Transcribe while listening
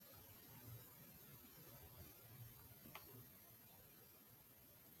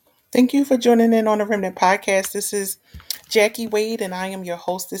Thank you for joining in on the Remnant Podcast. This is Jackie Wade, and I am your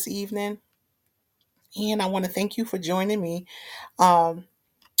host this evening. And I want to thank you for joining me um,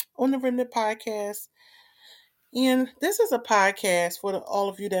 on the Remnant Podcast. And this is a podcast for all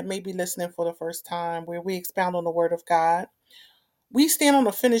of you that may be listening for the first time, where we expound on the Word of God. We stand on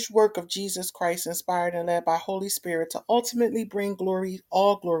the finished work of Jesus Christ, inspired and led by Holy Spirit, to ultimately bring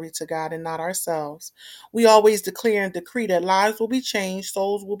all glory to God and not ourselves. We always declare and decree that lives will be changed,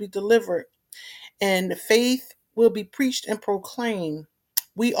 souls will be delivered, and faith will be preached and proclaimed.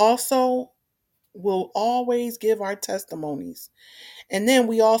 We also will always give our testimonies. And then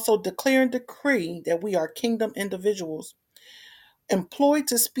we also declare and decree that we are kingdom individuals, employed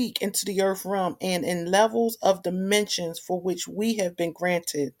to speak into the earth realm and in levels of dimensions for which we have been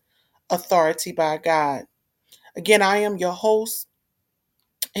granted authority by God. Again, I am your host.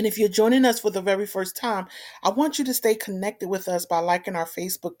 And if you're joining us for the very first time, I want you to stay connected with us by liking our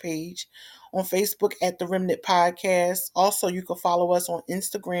Facebook page on Facebook at The Remnant Podcast. Also, you can follow us on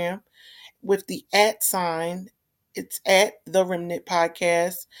Instagram with the @ sign. It's at The Remnant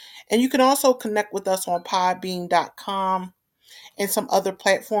Podcast. And you can also connect with us on podbean.com and some other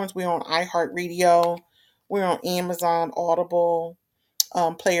platforms. We're on iHeartRadio. We're on Amazon, Audible,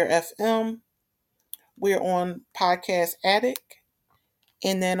 Player FM. We're on Podcast Addict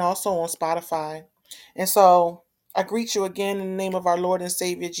and then also on Spotify. And so I greet you again in the name of our Lord and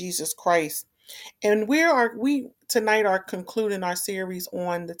Savior Jesus Christ. And we tonight are concluding our series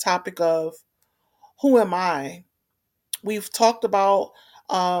on the topic of who am I? We've talked about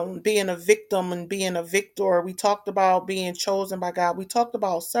being a victim and being a victor. We talked about being chosen by God. We talked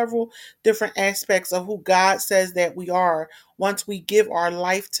about several different aspects of who God says that we are once we give our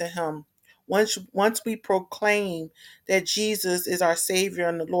life to Him. Once we proclaim that Jesus is our Savior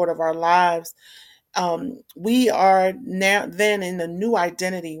and the Lord of our lives, we are now then in a new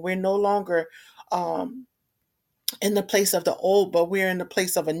identity. We're no longer in the place of the old, but we're in the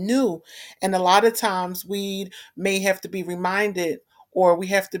place of a new. And a lot of times we may have to be reminded, or we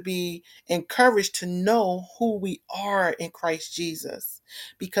have to be encouraged to know who we are in Christ Jesus,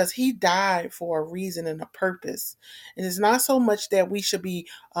 because He died for a reason and a purpose. And it's not so much that we should be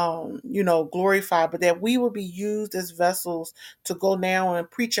glorified, but that we will be used as vessels to go now and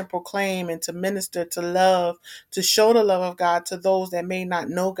preach and proclaim and to minister, to love, to show the love of God to those that may not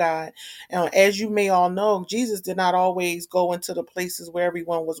know God. As you may all know, Jesus did not always go into the places where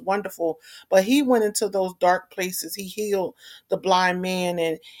everyone was wonderful, but He went into those dark places. He healed the blind man,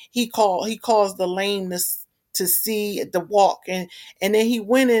 and he caused the lameness to see, the walk, and then He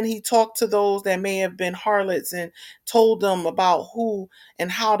went and He talked to those that may have been harlots and told them about who and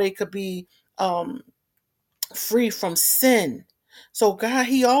how they could be um, free from sin. So God,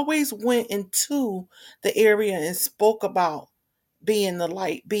 He always went into the area and spoke about being the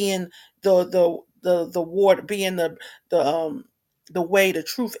light, being the water, being the way, the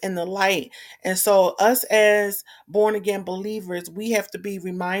truth, and the light. And so us as born again believers, we have to be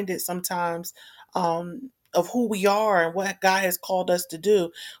reminded sometimes of who we are and what God has called us to do.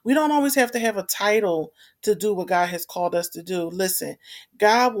 We don't always have to have a title to do what God has called us to do. Listen,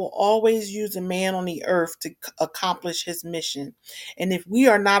 God will always use a man on the earth to accomplish His mission. And if we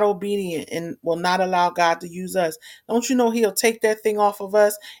are not obedient and will not allow God to use us, don't you know He'll take that thing off of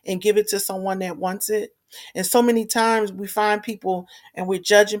us and give it to someone that wants it? And so many times we find people and we're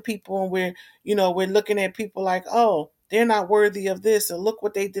judging people, and we're looking at people like, oh, they're not worthy of this, and look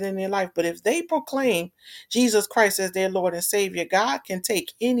what they did in their life. But if they proclaim Jesus Christ as their Lord and Savior, God can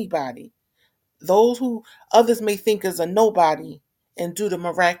take anybody, those who others may think is a nobody, and do the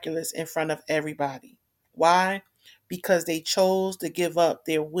miraculous in front of everybody. Why? Because they chose to give up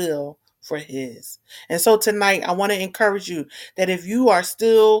their will for His. And so tonight I want to encourage you that if you are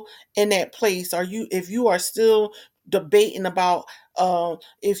still in that place, or if you are still debating about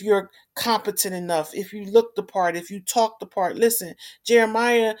if you're competent enough, if you look the part, if you talk the part, listen,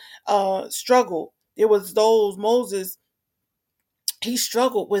 Jeremiah struggled. There was those Moses, he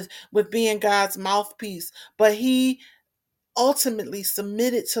struggled with being God's mouthpiece, but he ultimately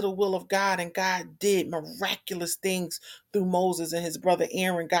submitted to the will of God, and God did miraculous things through Moses and his brother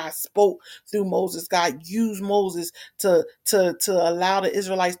Aaron. God spoke through Moses. God used Moses to allow the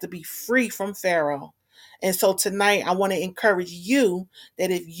Israelites to be free from Pharaoh. And so tonight I want to encourage you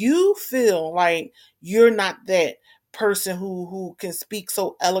that if you feel like you're not that person who can speak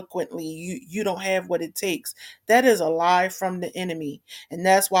so eloquently, you don't have what it takes, that is a lie from the enemy. And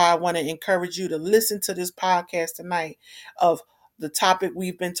that's why I want to encourage you to listen to this podcast tonight. Of the topic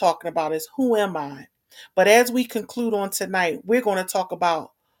we've been talking about is who am I? But as we conclude on tonight, we're going to talk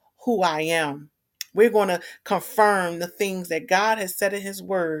about who I am. We're going to confirm the things that God has said in his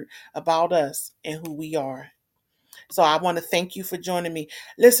word about us and who we are. So I want to thank you for joining me.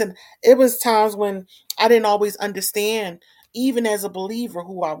 Listen, it was times when I didn't always understand, even as a believer,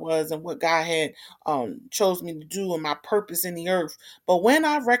 who I was and what God had chose me to do and my purpose in the earth. But when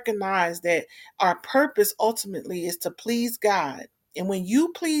I recognized that our purpose ultimately is to please God, and when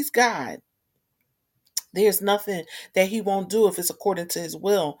you please God, there's nothing that he won't do if it's according to his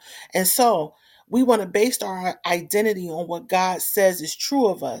will. And so we want to base our identity on what God says is true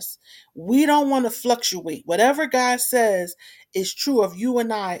of us. We don't want to fluctuate. Whatever God says is true of you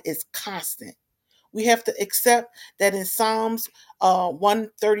and I is constant. We have to accept that in Psalms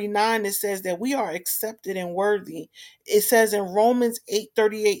 139, it says that we are accepted and worthy. It says in Romans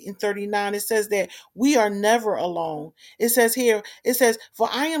 8:38 and 39, it says that we are never alone. It says here, it says, for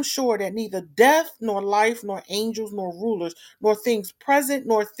I am sure that neither death, nor life, nor angels, nor rulers, nor things present,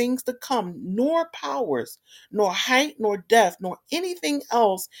 nor things to come, nor powers, nor height, nor depth, nor anything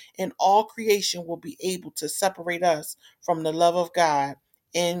else in all creation will be able to separate us from the love of God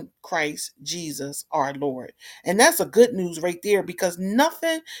in Christ Jesus our Lord. And that's a good news right there, because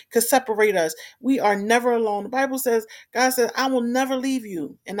nothing could separate us. We are never alone. The Bible says, God says, I will never leave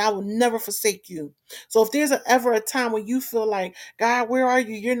you and I will never forsake you. So if there's ever a time when you feel like, God, where are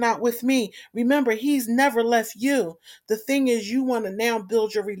you? You're not with me. Remember, he's never left you. The thing is, you want to now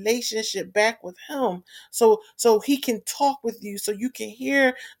build your relationship back with him, so he can talk with you, so you can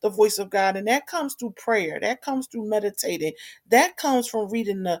hear the voice of God. And that comes through prayer. That comes through meditating. That comes from reading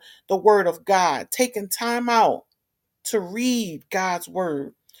the word of God, taking time out to read God's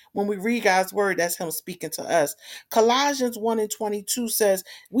word. When we read God's word, that's him speaking to us. Colossians 1 and 22 says,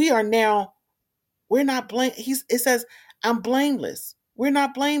 we're not blame. It says, I'm blameless. We're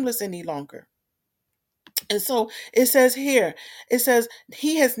not blameless any longer. And so it says here, it says,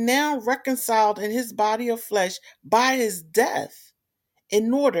 he has now reconciled in his body of flesh by his death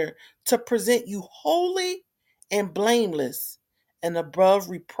in order to present you holy and blameless and above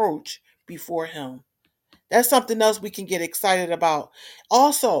reproach before him. That's something else we can get excited about.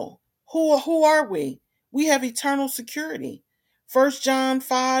 Also, who are we? We have eternal security. 1 John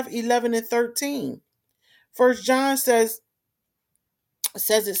 5:11 and 13. 1 John says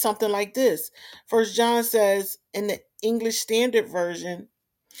it something like this. 1 John says in the English Standard Version,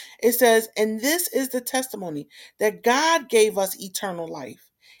 it says, and this is the testimony that God gave us eternal life.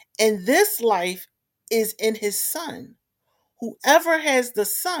 And this life is in his Son. Whoever has the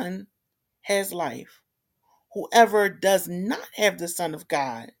Son has life. Whoever does not have the Son of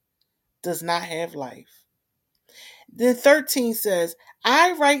God does not have life. Then 13 says,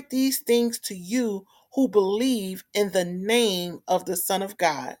 I write these things to you who believe in the name of the Son of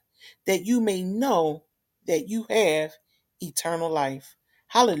God, that you may know that you have eternal life.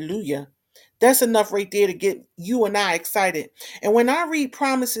 Hallelujah. That's enough right there to get you and I excited. And when I read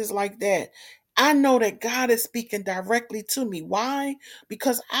promises like that, I know that God is speaking directly to me. Why?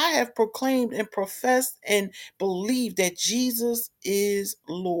 Because I have proclaimed and professed and believed that Jesus is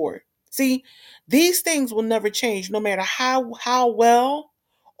Lord. See, these things will never change, no matter how well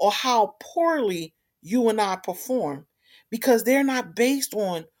or how poorly you and I perform, because they're not based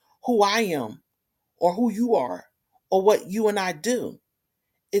on who I am or who you are or what you and I do.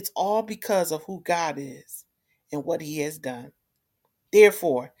 It's all because of who God is and what he has done.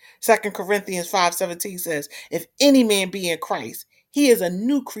 Therefore, 2 Corinthians 5:17 says, if any man be in Christ, he is a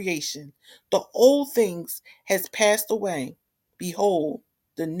new creation. The old things has passed away. Behold,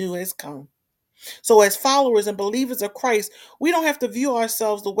 the new has come. So, as followers and believers of Christ, we don't have to view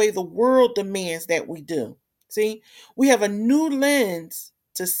ourselves the way the world demands that we do. See, we have a new lens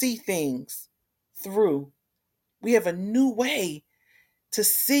to see things through. We have a new way to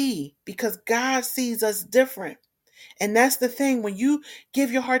see because God sees us different. And that's the thing. When you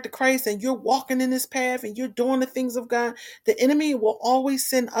give your heart to Christ and you're walking in this path and you're doing the things of God, the enemy will always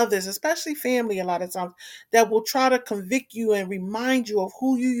send others, especially family a lot of times, that will try to convict you and remind you of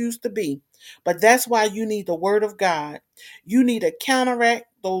who you used to be. But that's why you need the word of God. You need to counteract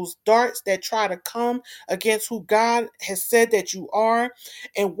those darts that try to come against who God has said that you are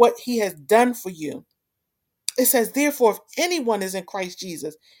and what he has done for you. It says, therefore, if anyone is in Christ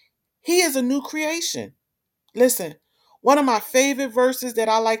Jesus, he is a new creation. Listen, one of my favorite verses that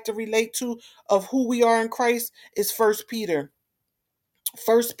I like to relate to of who we are in Christ is First Peter.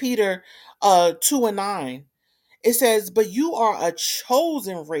 First Peter 2 and 9. It says, but you are a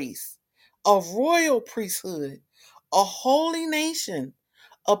chosen race, a royal priesthood, a holy nation,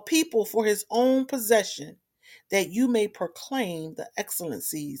 a people for his own possession, that you may proclaim the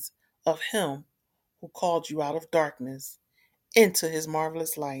excellencies of him who called you out of darkness into his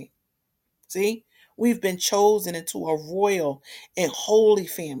marvelous light. See? We've been chosen into a royal and holy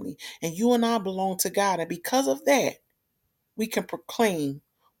family, and you and I belong to God. And because of that, we can proclaim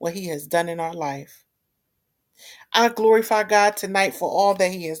what He has done in our life. I glorify God tonight for all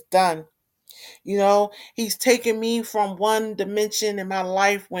that He has done. You know, He's taken me from one dimension in my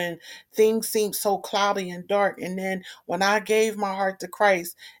life when things seemed so cloudy and dark. And then when I gave my heart to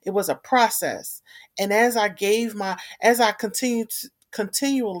Christ, it was a process. And as I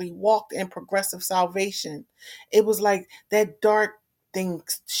continually walked in progressive salvation, it was like that dark thing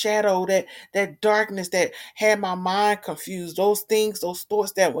shadow, that darkness that had my mind confused, those things, those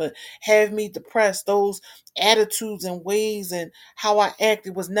thoughts that would have me depressed, those attitudes and ways and how I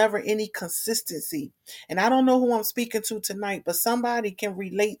acted was never any consistency. And I don't know who I'm speaking to tonight, but somebody can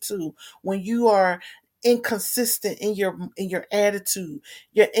relate to when you are inconsistent in your attitude,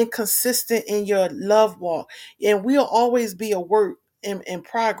 you're inconsistent in your love walk, and we'll always be a work in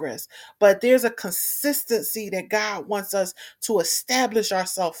progress, but there's a consistency that God wants us to establish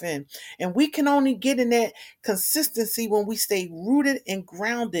ourselves in, and we can only get in that consistency when we stay rooted and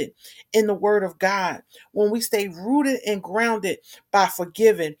grounded in the Word of God, when we stay rooted and grounded by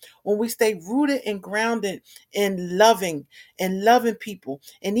forgiving, when we stay rooted and grounded in loving people.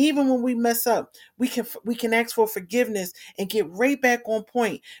 And even when we mess up, we can ask for forgiveness and get right back on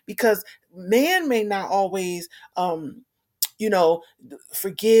point, because man may not always you know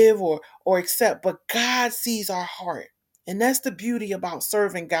forgive or accept, but God sees our heart. And that's the beauty about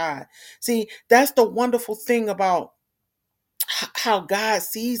serving God. See, that's the wonderful thing about how God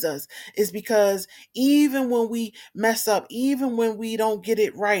sees us, is because even when we mess up, even when we don't get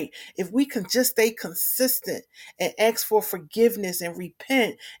it right, if we can just stay consistent and ask for forgiveness and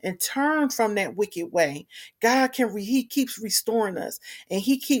repent and turn from that wicked way, He keeps restoring us and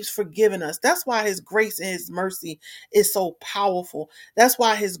He keeps forgiving us. That's why His grace and His mercy is so powerful. That's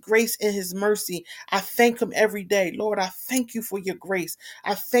why His grace and His mercy, I thank Him every day. Lord, I thank You for Your grace.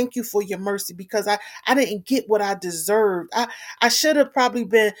 I thank You for Your mercy, because I didn't get what I deserved. I should have probably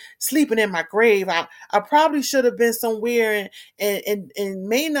been sleeping in my grave. I probably should have been somewhere and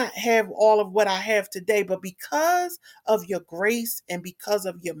may not have all of what I have today. But because of Your grace and because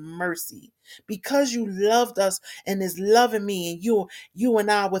of Your mercy, because You loved us and is loving me and you and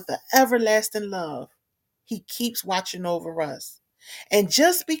I with an everlasting love, He keeps watching over us. And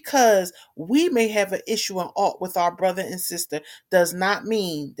just because we may have an issue and ought with our brother and sister does not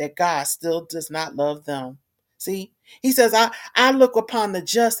mean that God still does not love them. See, He says, I look upon the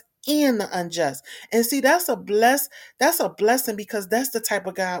just and the unjust. And see, that's a blessing, because that's the type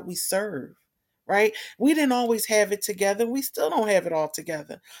of God we serve. Right? We didn't always have it together. We still don't have it all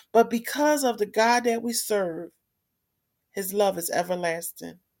together. But because of the God that we serve, His love is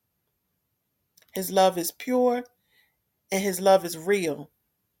everlasting. His love is pure and His love is real.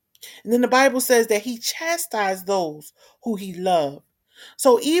 And then the Bible says that He chastised those who He loved.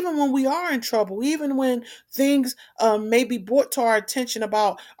 So even when we are in trouble, even when things may be brought to our attention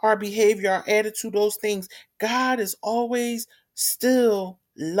about our behavior, our attitude, those things, God is always still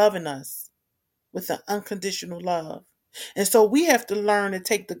loving us with an unconditional love. And so we have to learn to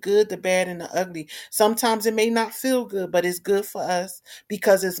take the good, the bad, and the ugly. Sometimes it may not feel good, but it's good for us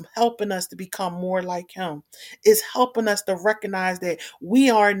because it's helping us to become more like Him. It's helping us to recognize that we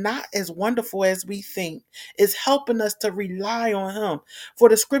are not as wonderful as we think. It's helping us to rely on Him. For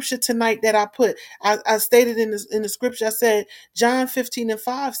the scripture tonight that I stated in the scripture, I said, John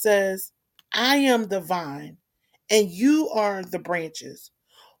 15:5 says, I am the vine and you are the branches.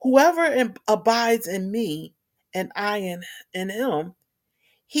 Whoever abides in me and I in him,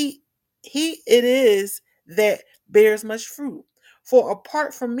 he it is that bears much fruit. For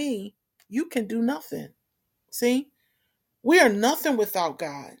apart from me, you can do nothing. See? We are nothing without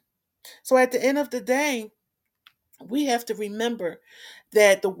God. So at the end of the day, we have to remember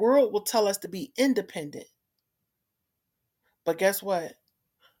that the world will tell us to be independent. But guess what?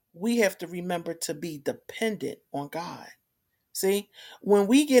 We have to remember to be dependent on God. See, when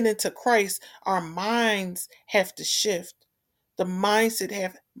we get into Christ, our minds have to shift. The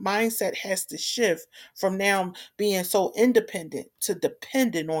mindset has to shift from now being so independent to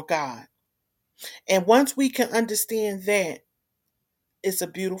dependent on God. And once we can understand that, it's a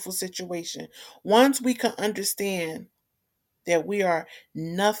beautiful situation. Once we can understand that we are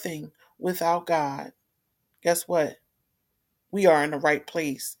nothing without God, guess what? We are in the right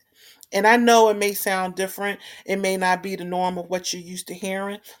place. And I know it may sound different. It may not be the norm of what you're used to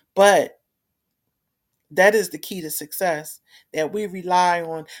hearing, but That is the key to success, that we rely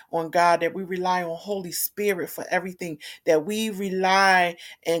on God, that we rely on Holy Spirit for everything, that we rely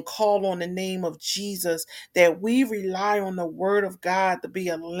and call on the name of Jesus, that we rely on the word of God to be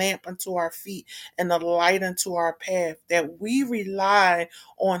a lamp unto our feet and a light unto our path, that we rely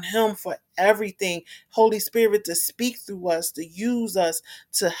on him for everything. Holy Spirit to speak through us, to use us,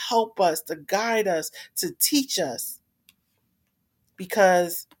 to help us, to guide us, to teach us,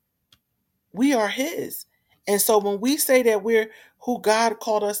 because we are his. And so when we say that we're who God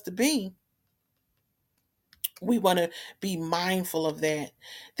called us to be, we want to be mindful of that.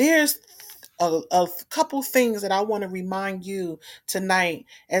 There's a couple things that I want to remind you tonight,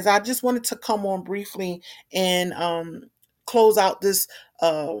 as I just wanted to come on briefly and close out this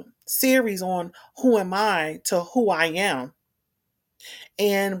series on who am I to who I am.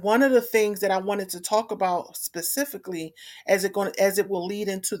 And one of the things that I wanted to talk about specifically, as it will lead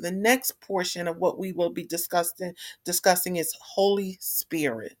into the next portion of what we will be discussing is Holy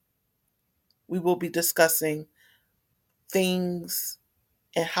Spirit. We will be discussing things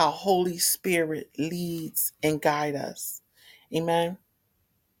and how Holy Spirit leads and guide us. Amen.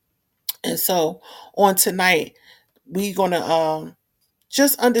 And so on tonight, we're gonna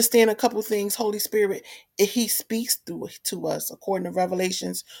just understand a couple things. Holy Spirit, he speaks through to us according to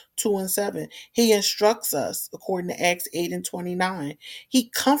Revelations 2 and 7. He instructs us according to Acts 8 and 29. He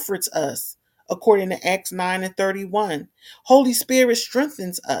comforts us according to Acts 9 and 31. Holy Spirit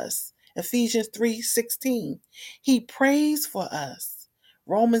strengthens us. Ephesians 3:16. He prays for us.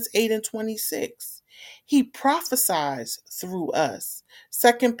 Romans 8 and 26. He prophesies through us.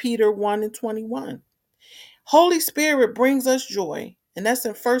 2 Peter 1 and 21. Holy Spirit brings us joy, and that's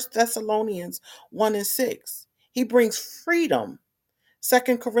in 1 Thessalonians 1 and 6. He brings freedom,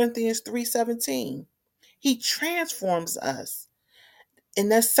 2 Corinthians 3:17. He transforms us,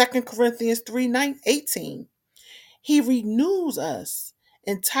 and that's 2 Corinthians 3:18. He renews us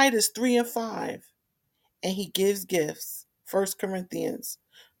in Titus 3 and 5, and he gives gifts, 1 Corinthians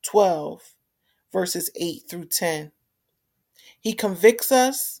 12, verses 8 through 10. He convicts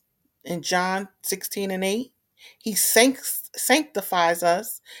us in John 16 and 8. He sanctifies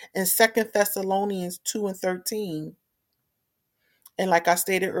us in 2 Thessalonians 2 and 13. And like I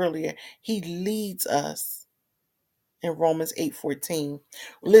stated earlier, he leads us in Romans 8:14.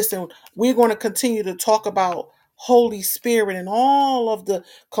 Listen, we're going to continue to talk about Holy Spirit and all of the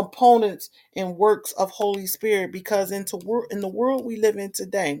components and works of Holy Spirit, because in the world we live in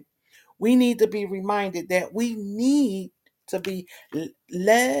today, we need to be reminded that we need to be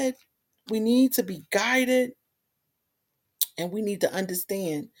led, we need to be guided, and we need to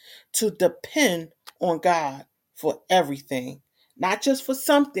understand to depend on God for everything, not just for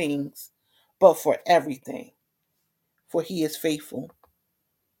some things, but for everything, for he is faithful.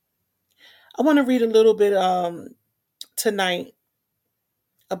 I want to read a little bit tonight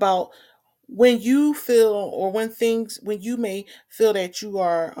about when you feel, or when you may feel that you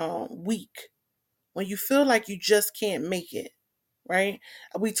are weak, when you feel like you just can't make it, right?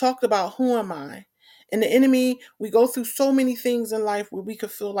 We talked about who am I? And the enemy, we go through so many things in life where we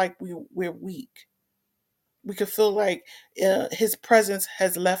could feel like we're weak. We could feel like his presence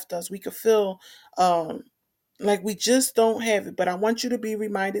has left us. We could feel um, like we just don't have it. But I want you to be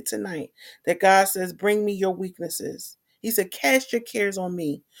reminded tonight that God says, bring me your weaknesses. He said, cast your cares on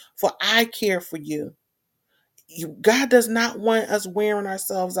me, for I care for you. God does not want us wearing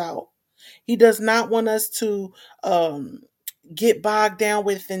ourselves out. He does not want us to get bogged down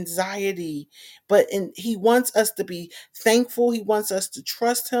with anxiety, he wants us to be thankful. He wants us to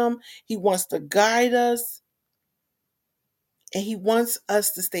trust him. He wants to guide us, and he wants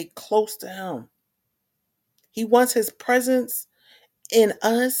us to stay close to him. He wants his presence in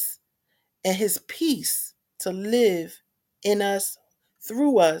us and his peace to live in us,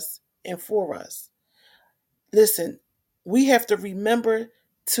 through us, and for us. Listen, we have to remember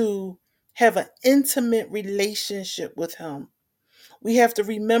to have an intimate relationship with him. We have to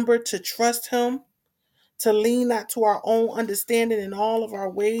remember to trust him, to lean not to our own understanding in all of our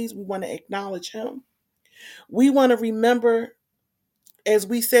ways. We want to acknowledge him. We want to remember, as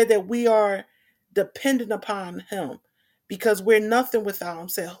we said, that we are dependent upon him, because we're nothing without him.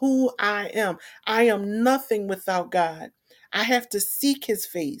 Say, who I am nothing without God. I have to seek his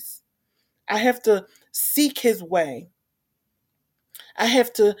face. I have to seek his way. I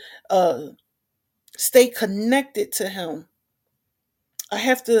have to stay connected to him. I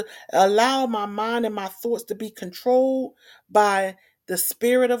have to allow my mind and my thoughts to be controlled by the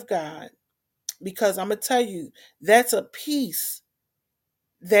Spirit of God, because I'm going to tell you, that's a peace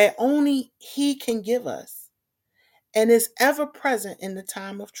that only he can give us, and is ever present in the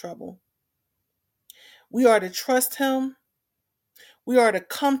time of trouble. We are to trust him. We are to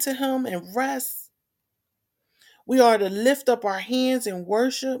come to him and rest. We are to lift up our hands and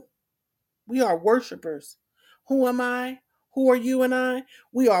worship. We are worshipers. Who am I? Who are you and I?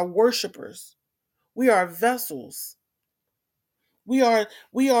 We are worshipers. We are vessels. We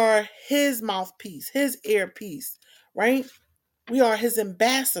are his mouthpiece, his earpiece, right? We are his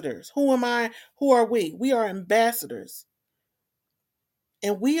ambassadors. Who am I? Who are we? We are ambassadors.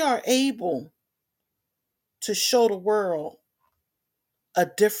 And we are able to show the world a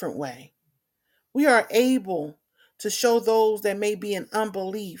different way. We are able to show those that may be in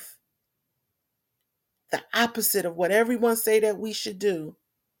unbelief the opposite of what everyone say that we should do.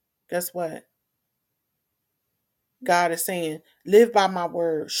 Guess what? God is saying, live by my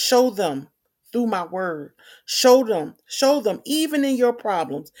word. Show them through my word. Show them, even in your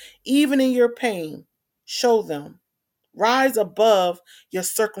problems, even in your pain. Show them. Rise above your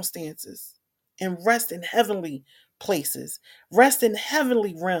circumstances and rest in heavenly places. Rest in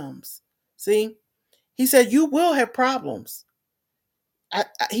heavenly realms. See, he said, you will have problems.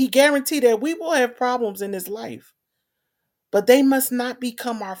 He guaranteed that we will have problems in this life, but they must not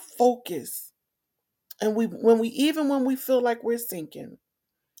become our focus. And when we feel like we're sinking,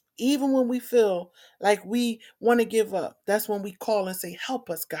 even when we feel like we want to give up, that's when we call and say, help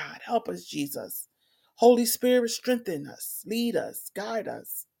us, God. Help us, Jesus. Holy Spirit, strengthen us, lead us, guide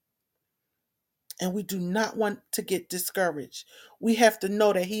us. And we do not want to get discouraged. We have to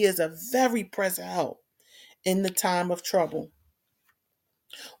know that he is a very present help in the time of trouble.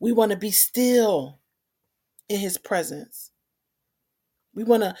 We want to be still in his presence. We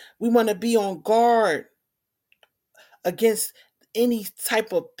want to be on guard against any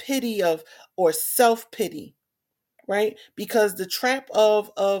type of pity of or self-pity, right? Because the trap of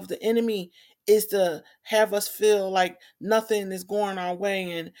the enemy is to have us feel like nothing is going our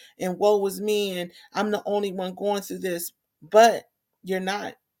way and woe is me and I'm the only one going through this. But you're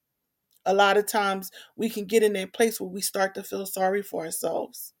not. A lot of times we can get in that place where we start to feel sorry for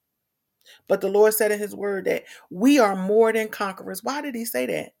ourselves. But the Lord said in his word that we are more than conquerors. Why did he say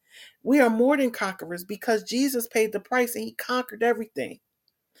that? We are more than conquerors because Jesus paid the price and he conquered everything.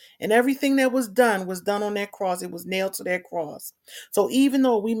 And everything that was done on that cross. It was nailed to that cross. So even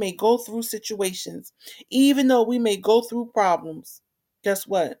though we may go through situations, even though we may go through problems, guess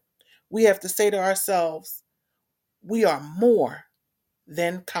what? We have to say to ourselves, we are more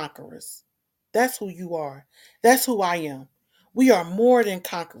than conquerors. That's who you are. That's who I am. We are more than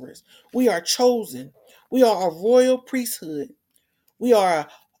conquerors. We are chosen. We are a royal priesthood. We are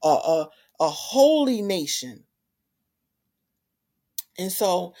a holy nation. And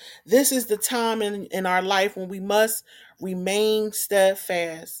so this is the time in our life when we must remain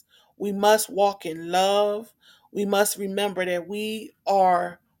steadfast. We must walk in love. We must remember that we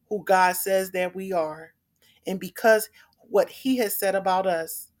are who God says that we are. And because what he has said about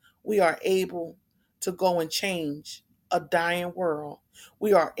us, we are able to go and change a dying world.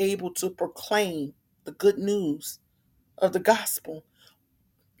 We are able to proclaim the good news of the gospel.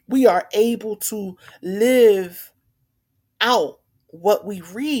 We are able to live out what we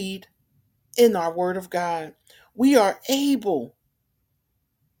read in our word of God. We are able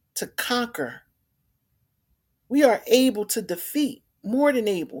to conquer. We are able to defeat, more than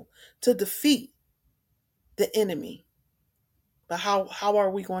able to defeat the enemy. But how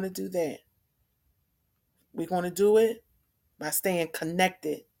are we going to do that? We're going to do it by staying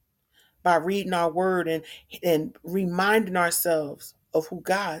connected, by reading our word and reminding ourselves of who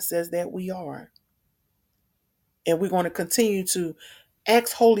God says that we are. And we're going to continue to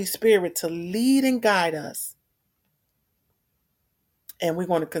ask Holy Spirit to lead and guide us. And we're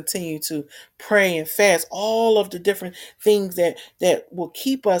going to continue to pray and fast, all of the different things that will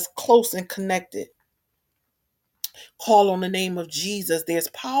keep us close and connected. Call on the name of Jesus. There's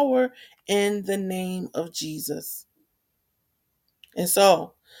power in the name of Jesus. And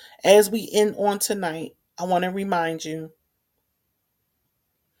so, as we end on tonight, I want to remind you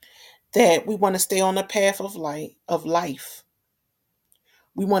that we want to stay on the path of life.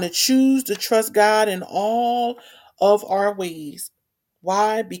 We want to choose to trust God in all of our ways.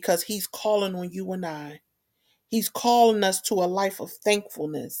 Why? Because he's calling on you and I. He's calling us to a life of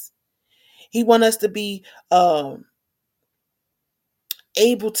thankfulness. He wants us to be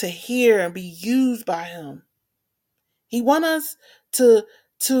able to hear and be used by him. He wants us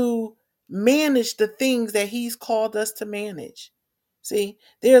to manage the things that he's called us to manage. See,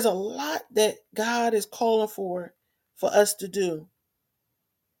 there's a lot that God is calling for us to do.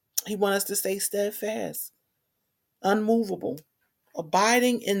 He wants us to stay steadfast, unmovable,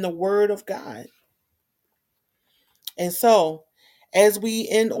 abiding in the word of God. And so, as we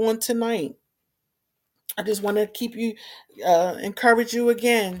end on tonight, I just want to keep you, encourage you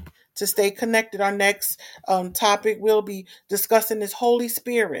again to stay connected. Our next topic will be discussing this Holy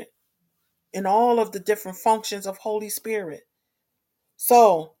Spirit and all of the different functions of Holy Spirit.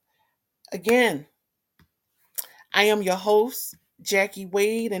 So, again, I am your host, Jackie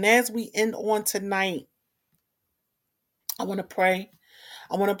Wade. And as we end on tonight, I want to pray.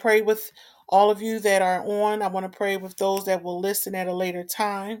 I want to pray with all of you that are on. I want to pray with those that will listen at a later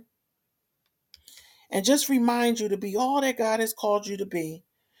time. And just remind you to be all that God has called you to be.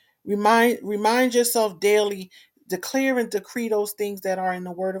 Remind yourself daily, declare and decree those things that are in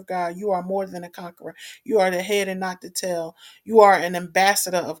the word of God. You are more than a conqueror. You are the head and not the tail. You are an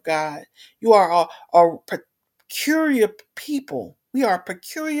ambassador of God. You are a peculiar people. We are a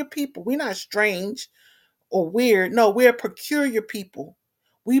peculiar people. We're not strange or weird. No, we're peculiar people.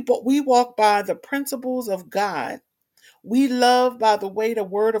 We walk by the principles of God. We love by the way the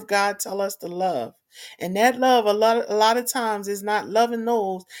word of God tell us to love. And that love a lot of times is not loving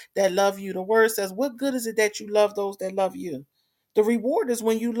those that love you. The word says, what good is it that you love those that love you? The reward is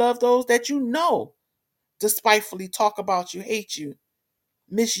when you love those that you know despitefully talk about you, hate you,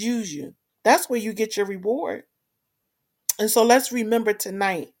 misuse you. That's where you get your reward. And so let's remember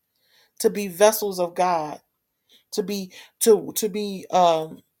tonight to be vessels of God, to be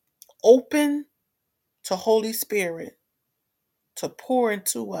open to Holy Spirit to pour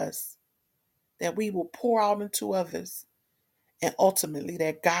into us, that we will pour out into others, and ultimately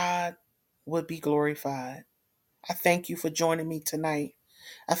that God would be glorified. I thank you for joining me tonight.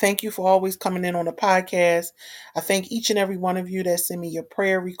 I thank you for always coming in on the podcast. I thank each and every one of you that send me your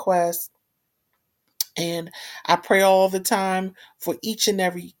prayer requests. And I pray all the time for each and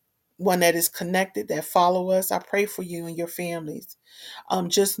every one that is connected, that follow us. I pray for you and your families.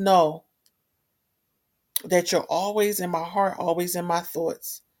 Just know that you're always in my heart, always in my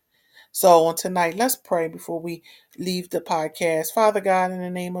thoughts. So on tonight, let's pray before we leave the podcast. Father God, in the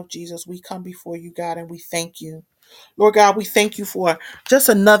name of Jesus, we come before you, God, and we thank you. Lord God, we thank you for just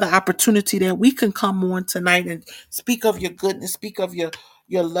another opportunity that we can come on tonight and speak of your goodness, speak of your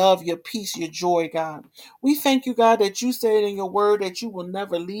love, your peace, your joy, God. We thank you, God, that you said in your word that you will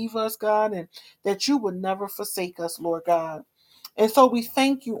never leave us, God, and that you will never forsake us, Lord God. And so we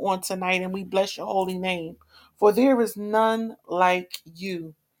thank you on tonight and we bless your holy name, for there is none like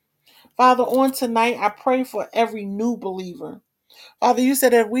you. Father, on tonight, I pray for every new believer. Father, you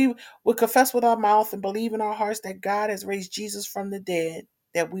said that we would confess with our mouth and believe in our hearts that God has raised Jesus from the dead,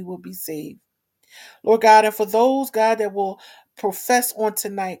 that we will be saved. Lord God, and for those, God, that will confess on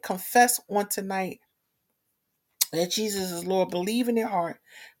tonight that Jesus is Lord, believe in their heart,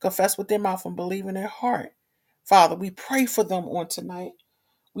 confess with their mouth and believe in their heart. Father, we pray for them on tonight.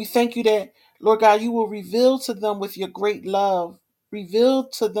 We thank you that, Lord God, you will reveal to them with your great love. Reveal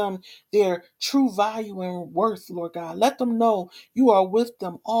to them their true value and worth, Lord God. Let them know you are with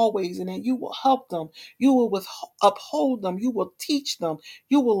them always and that you will help them. You will uphold them. You will teach them.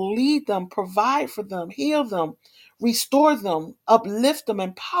 You will lead them, provide for them, heal them, restore them, uplift them,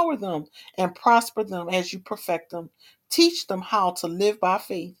 empower them, and prosper them as you perfect them. Teach them how to live by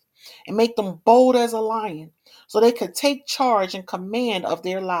faith and make them bold as a lion so they could take charge and command of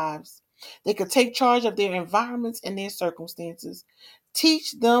their lives. They could take charge of their environments and their circumstances.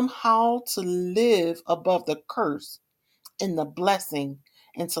 Teach them how to live above the curse and the blessing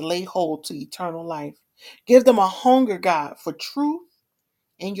and to lay hold to eternal life. Give them a hunger, God, for truth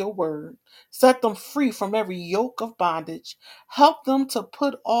in your word. Set them free from every yoke of bondage. Help them to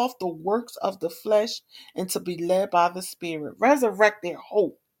put off the works of the flesh and to be led by the Spirit. Resurrect their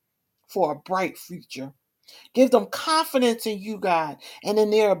hope for a bright future. Give them confidence in you, God, and in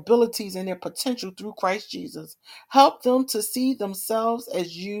their abilities and their potential through Christ Jesus. Help them to see themselves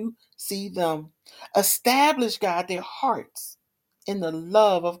as you see them. Establish, God, their hearts in the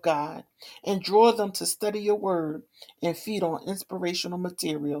love of God and draw them to study your word and feed on inspirational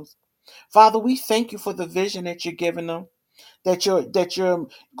materials. Father, we thank you for the vision that you're giving them, that you're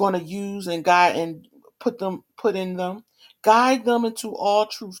going to use and guide and put in them. Guide them into all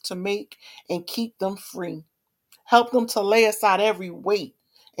truth to make and keep them free. Help them to lay aside every weight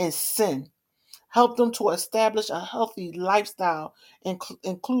and sin. Help them to establish a healthy lifestyle,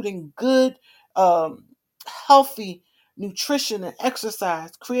 including good, um, healthy nutrition and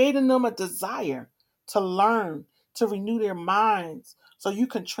exercise, creating them a desire to learn, to renew their minds, so you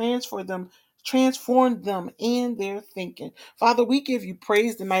can transform them in their thinking. Father, we give you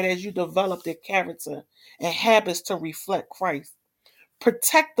praise tonight as you develop their character and habits to reflect Christ.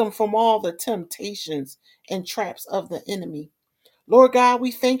 Protect them from all the temptations and traps of the enemy. Lord God, we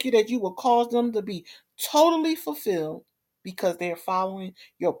thank you that you will cause them to be totally fulfilled because they're following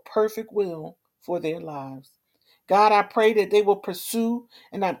your perfect will for their lives. God, I pray that they will pursue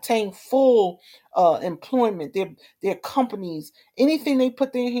and obtain full employment. Their companies, anything they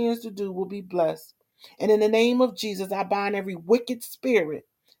put their hands to do will be blessed. And in the name of Jesus, I bind every wicked spirit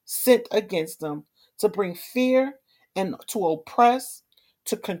sent against them to bring fear and to oppress,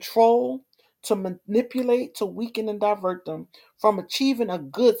 to control, to manipulate, to weaken and divert them from achieving a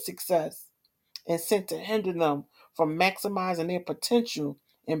good success, and sent to hinder them from maximizing their potential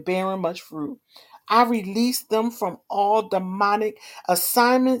and bearing much fruit. I release them from all demonic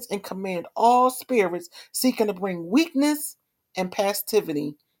assignments and command all spirits seeking to bring weakness and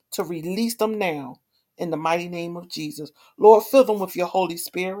passivity to release them now in the mighty name of Jesus. Lord, fill them with your Holy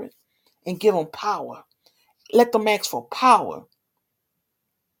Spirit and give them power. Let them ask for power.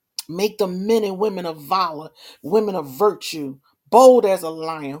 Make them men and women of valor, women of virtue, bold as a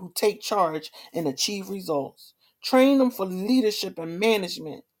lion who take charge and achieve results. Train them for leadership and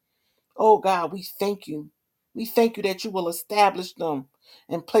management. Oh God, we thank you. We thank you that you will establish them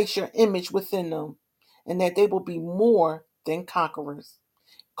and place your image within them, and that they will be more than conquerors.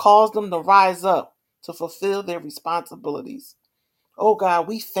 Cause them to rise up to fulfill their responsibilities. Oh God,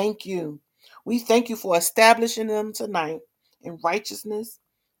 we thank you. We thank you for establishing them tonight in righteousness,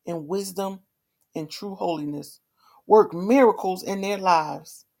 in wisdom, in true holiness. Work miracles in their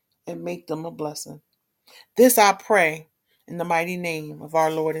lives and make them a blessing. This I pray in the mighty name of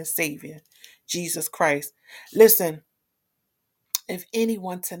our Lord and Savior, Jesus Christ. Listen, if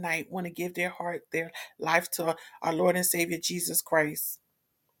anyone tonight want to give their heart, their life to our Lord and Savior, Jesus Christ,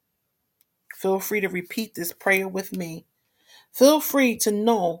 feel free to repeat this prayer with me. Feel free to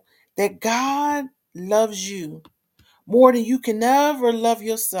know that God loves you more than you can ever love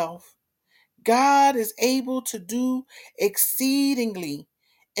yourself. God is able to do exceedingly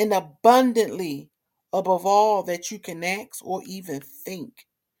and abundantly above all that you can ask or even think.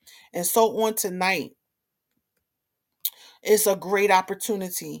 And so on tonight, it's a great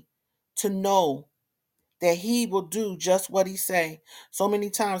opportunity to know that he will do just what he say. So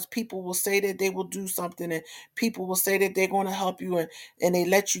many times people will say that they will do something, and people will say that they're going to help you, and they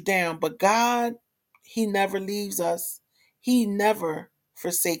let you down. But God, he never leaves us. He never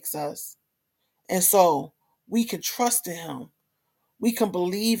forsakes us. And so we can trust in him. We can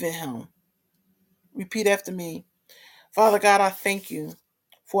believe in him. Repeat after me. Father God, I thank you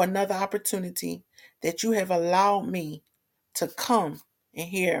for another opportunity that you have allowed me to come and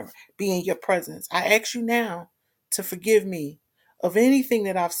here, be in your presence. I ask you now to forgive me of anything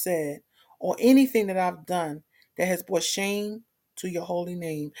that I've said or anything that I've done that has brought shame to your holy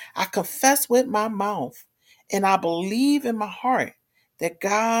name. I confess with my mouth and I believe in my heart that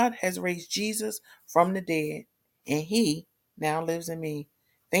God has raised Jesus from the dead and he now lives in me.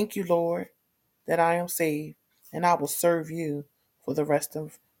 Thank you, Lord, that I am saved, and I will serve you for the rest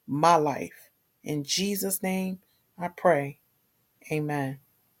of my life. In Jesus' name, I pray. Amen.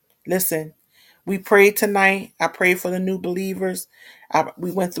 Listen, we prayed tonight. I prayed for the new believers.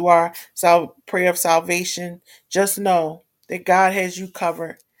 We went through our prayer of salvation. Just know that God has you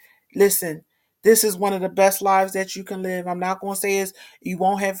covered. Listen, this is one of the best lives that you can live. I'm not going to say you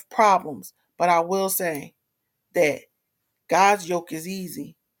won't have problems, but I will say that God's yoke is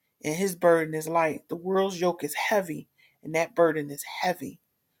easy and his burden is light. The world's yoke is heavy and that burden is heavy.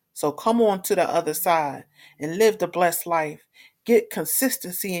 So come on to the other side and live the blessed life. Get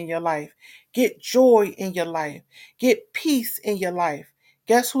consistency in your life. Get joy in your life. Get peace in your life.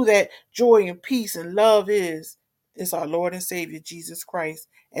 Guess who that joy and peace and love is? It's our Lord and Savior, Jesus Christ.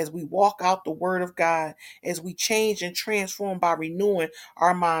 As we walk out the word of God, as we change and transform by renewing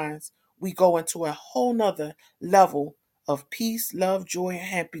our minds, we go into a whole nother level of peace, love, joy, and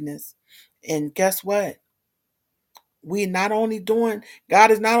happiness. And guess what?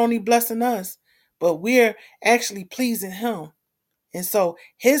 God is not only blessing us, but we're actually pleasing him. And so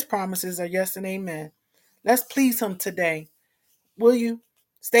his promises are yes and amen. Let's please him today. Will you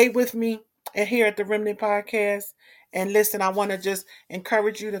stay with me and here at the Remnant Podcast? And listen, I want to just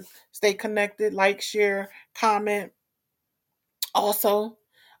encourage you to stay connected, like, share, comment. Also,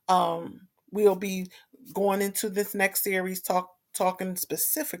 we'll be going into this next series talking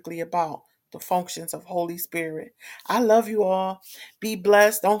specifically about the functions of Holy Spirit. I love you all. Be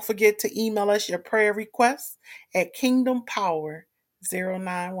blessed. Don't forget to email us your prayer requests at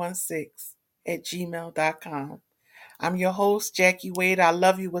kingdompower0916@gmail.com. I'm your host, Jackie Wade. I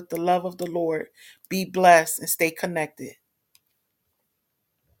love you with the love of the Lord. Be blessed and stay connected.